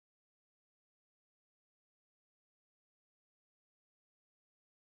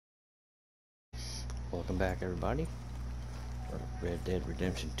Welcome back, everybody. Red Dead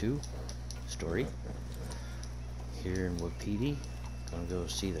Redemption 2 story. Here in Wapiti. Gonna go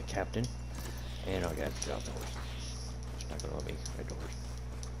see the captain. And I got to drop the horse. It's not gonna let me ride the horse.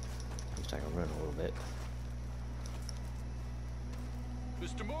 At least I can run a little bit.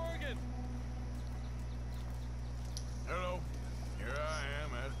 Mr. Morgan! Hello. Here I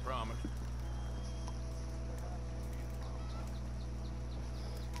am, as promised.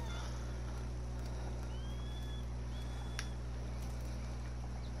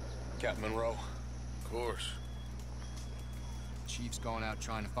 Captain Monroe. Of course. Chief's gone out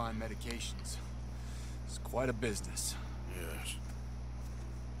trying to find medications. It's quite a business. Yes.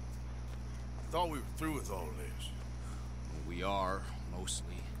 Thought we were through with all this. We are,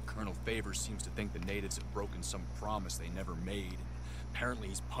 mostly. Colonel Favors seems to think the natives have broken some promise they never made. Apparently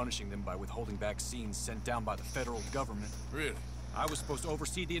he's punishing them by withholding vaccines sent down by the federal government. Really? I was supposed to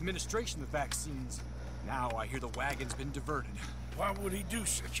oversee the administration of the vaccines. Now I hear the wagon's been diverted. Why would he do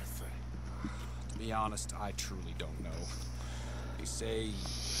such a thing? To be honest, I truly don't know. They say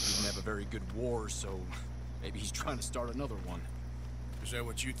he didn't have a very good war, so maybe he's trying to start another one. Is that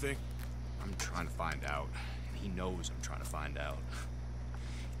what you think? I'm trying to find out, and he knows I'm trying to find out.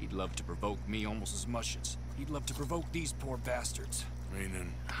 He'd love to provoke me almost as much as he'd love to provoke these poor bastards.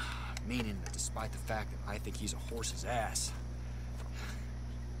 Meaning? Meaning that despite the fact that I think he's a horse's ass,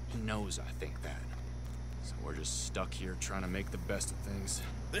 he knows I think that. So we're just stuck here trying to make the best of things.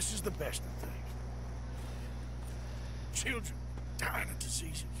 This is the best of things. Children dying of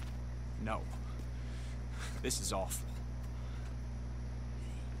diseases. No. This is awful.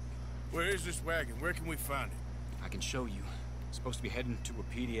 Where is this wagon? Where can we find it? I can show you. Supposed to be heading to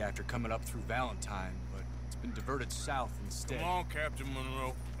Wapiti after coming up through Valentine, but it's been diverted south instead. Come on, Captain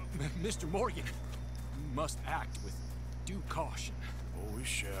Monroe. Mr. Morgan, you must act with due caution. Oh, we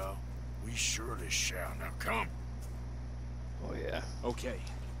shall. We surely shall. Now come. Oh yeah. Okay.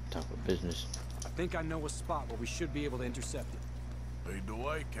 Talk about business. I think I know a spot where we should be able to intercept it. Lead the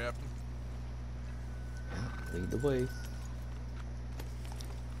way, Captain. Lead the way.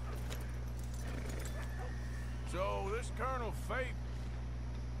 So, this Colonel Fate,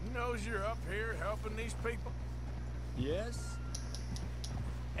 he knows you're up here helping these people? Yes?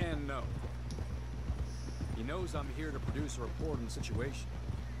 And no. He knows I'm here to produce a report on the situation.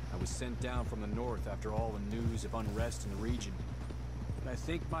 I was sent down from the north after all the news of unrest in the region. But I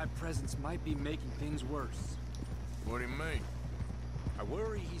think my presence might be making things worse. What do you mean? I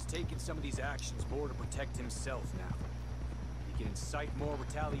worry he's taking some of these actions more to protect himself now. He can incite more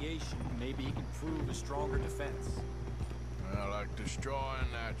retaliation, maybe he can prove a stronger defense. Well, like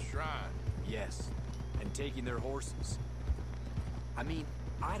destroying that shrine. Yes, and taking their horses. I mean,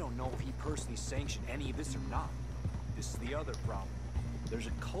 I don't know if he personally sanctioned any of this or not. This is the other problem. There's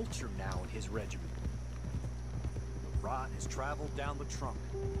a culture now in his regiment. The rot has traveled down the trunk.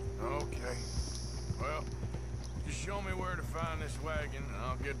 Okay. Well, just show me where to find this wagon, and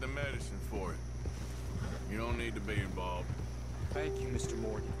I'll get the medicine for it. You don't need to be involved. Thank you, Mr.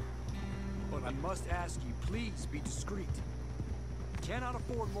 Morgan. But I must ask you, please be discreet. We cannot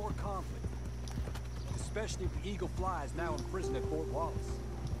afford more conflict. Especially if the Eagle Fly is now in prison at Fort Wallace.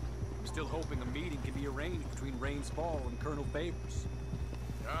 I'm still hoping a meeting can be arranged between Rains Fall and Colonel Favors.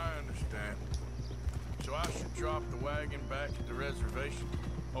 I understand. So I should drop the wagon back at the reservation?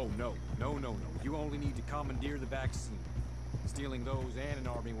 Oh, no. No, no, no. You only need to commandeer the vaccine. Stealing those and an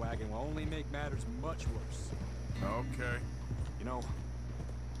army wagon will only make matters much worse. Okay. You know,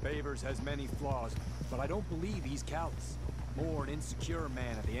 Favors has many flaws, but I don't believe he's callous. More an insecure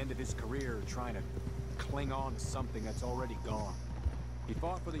man at the end of his career trying to cling on to something that's already gone. He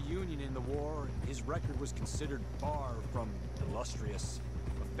fought for the Union in the war, and his record was considered far from illustrious.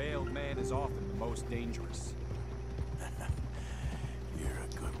 A failed man is often the most dangerous. You're a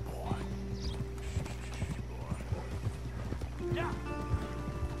good boy. Yeah!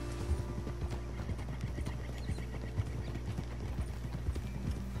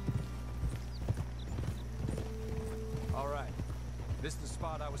 All right. This is the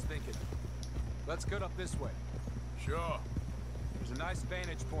spot I was thinking. Let's cut up this way. Sure. There's a nice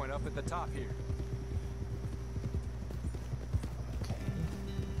vantage point up at the top here.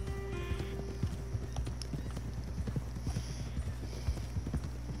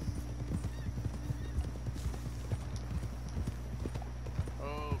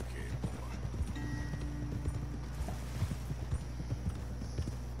 Okay, boy.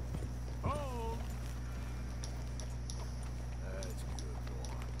 Oh! That's good,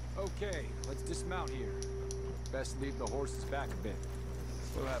 boy. Okay, let's dismount here. Best leave the horses back a bit.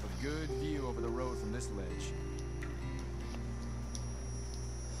 We'll have a good view over the road from this ledge.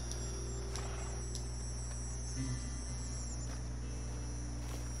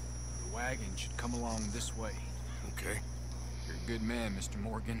 wagon should come along this way. Okay. You're a good man, Mr.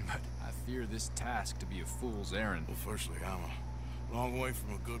 Morgan, but I fear this task to be a fool's errand. Well, firstly, I'm a long way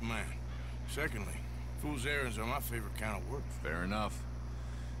from a good man. Secondly, fool's errands are my favorite kind of work. Fair enough.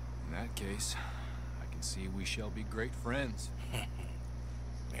 In that case, I can see we shall be great friends.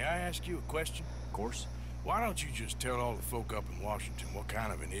 May I ask you a question? Of course. Why don't you just tell all the folk up in Washington what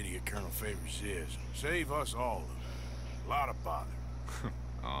kind of an idiot Colonel Favors is? Save us all a lot of bother.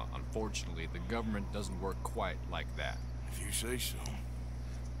 Unfortunately, the government doesn't work quite like that. If you say so.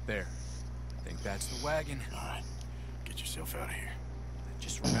 There. I think that's the wagon. All right. Get yourself out of here.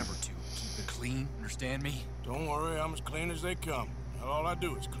 Just remember to keep it clean, understand me? Don't worry, I'm as clean as they come. Not all I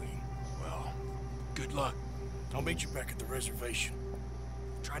do is clean. Well, good luck. I'll meet you back at the reservation.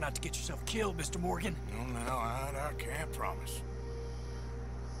 Try not to get yourself killed, Mr. Morgan. No, I can't promise.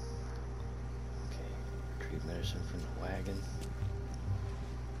 Okay, retrieve medicine from the wagon.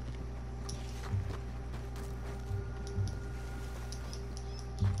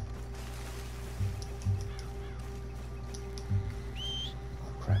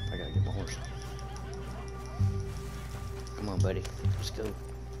 Oh crap, I gotta get my horse. Come on, buddy, let's go.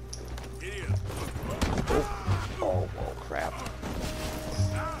 Idiot. Oh, crap.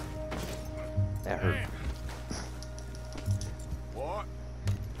 That hurt. What?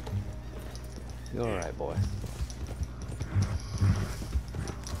 You alright, boy?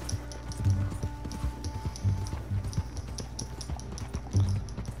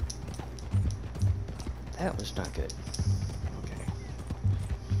 That was not good. Okay.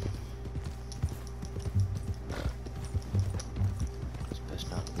 Let's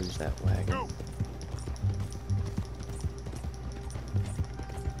best not lose that wagon. Go.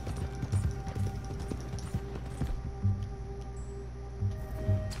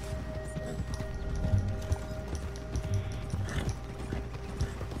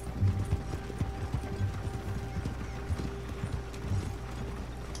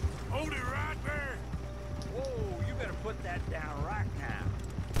 Hold it right there. Whoa, you better put that down right now.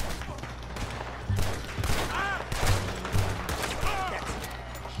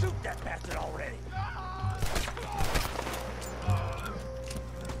 Shoot that bastard already. I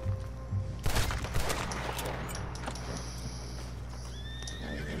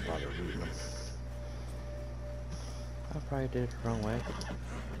didn't even bother losing them. I probably did it the wrong way.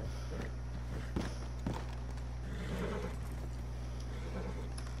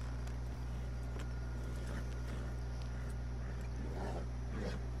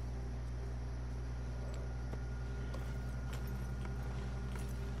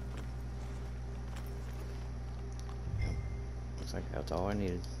 Looks like that's all I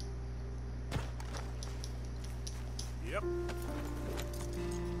needed. Yep.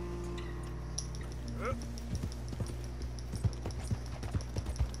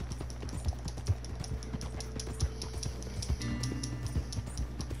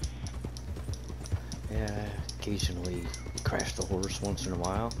 Yeah, occasionally crash the horse once in a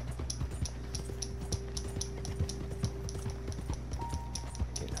while.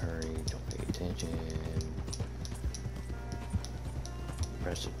 Get hurried, don't pay attention.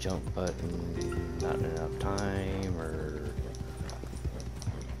 Press the jump button, not enough time, or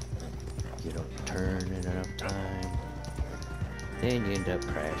you don't turn in enough time. Then you end up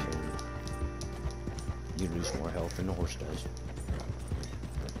crashing. You lose more health than the horse does.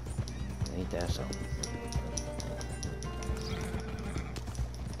 Ain't that something?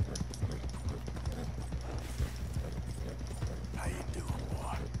 How you doing,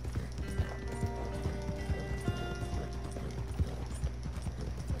 boy?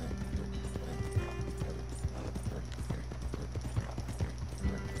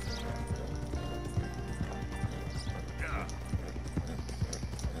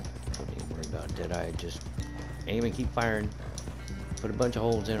 Don't even worry about Deadeye. Just aim and keep firing. Put a bunch of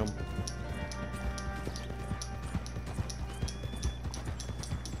holes in them.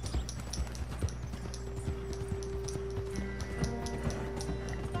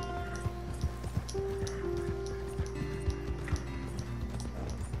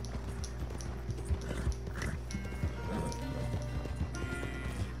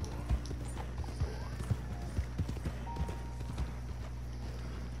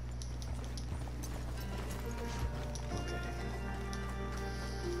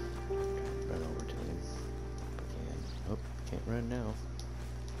 Run over to him. Oh, can't run now.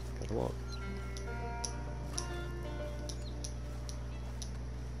 Gotta walk.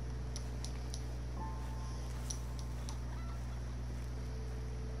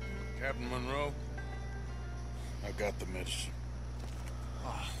 Captain Monroe, I got the medicine.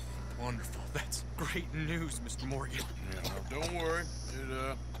 Oh, wonderful. That's great news, Mr. Morgan. Yeah, now don't worry.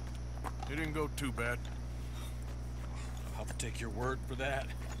 It didn't go too bad. I'll have to take your word for that.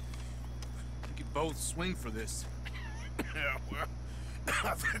 We could both swing for this. Yeah, well,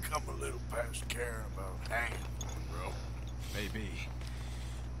 I think I'm a little past caring about hanging, bro. Maybe.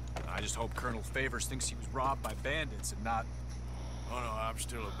 I just hope Colonel Favors thinks he was robbed by bandits and not... Oh no, I'm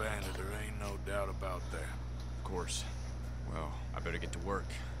still a bandit, there ain't no doubt about that. Of course. Well, I better get to work.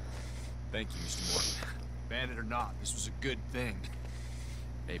 Thank you, Mr. Morton. Bandit or not, this was a good thing.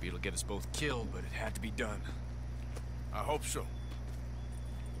 Maybe it'll get us both killed, but it had to be done. I hope so.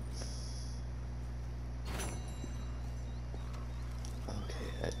 Okay,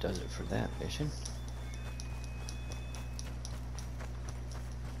 that does it for that mission.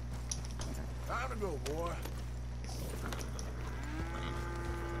 Time to go, boy.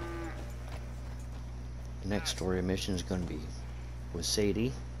 The next story mission is going to be with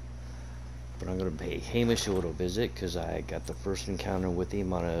Sadie, but I'm going to pay Hamish a little visit because I got the first encounter with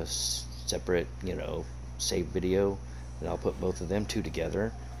him on a separate, you know, save video, and I'll put both of them two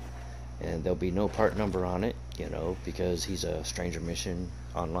together, and there'll be no part number on it, you know, because he's a stranger mission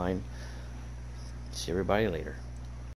online. See everybody later.